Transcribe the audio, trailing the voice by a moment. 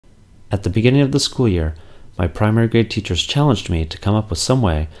At the beginning of the school year, my primary grade teachers challenged me to come up with some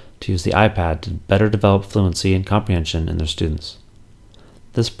way to use the iPad to better develop fluency and comprehension in their students.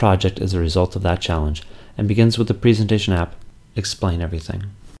 This project is a result of that challenge and begins with the presentation app, Explain Everything.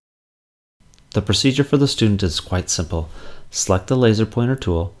 The procedure for the student is quite simple. Select the laser pointer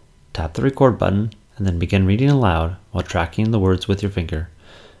tool, tap the record button, and then begin reading aloud while tracking the words with your finger.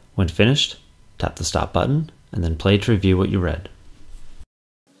 When finished, tap the stop button and then play to review what you read.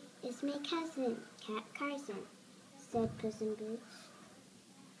 "It's my cousin, Cat Carson," said Puss in Boots.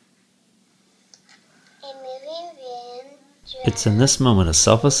 It's in this moment of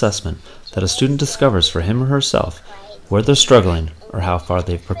self-assessment that a student discovers for him or herself where they're struggling or how far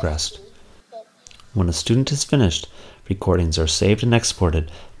they've progressed. When a student is finished, recordings are saved and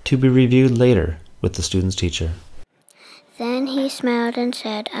exported to be reviewed later with the student's teacher. Then he smiled and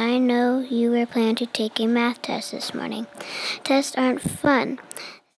said, "I know you were planning to take a math test this morning. Tests aren't fun,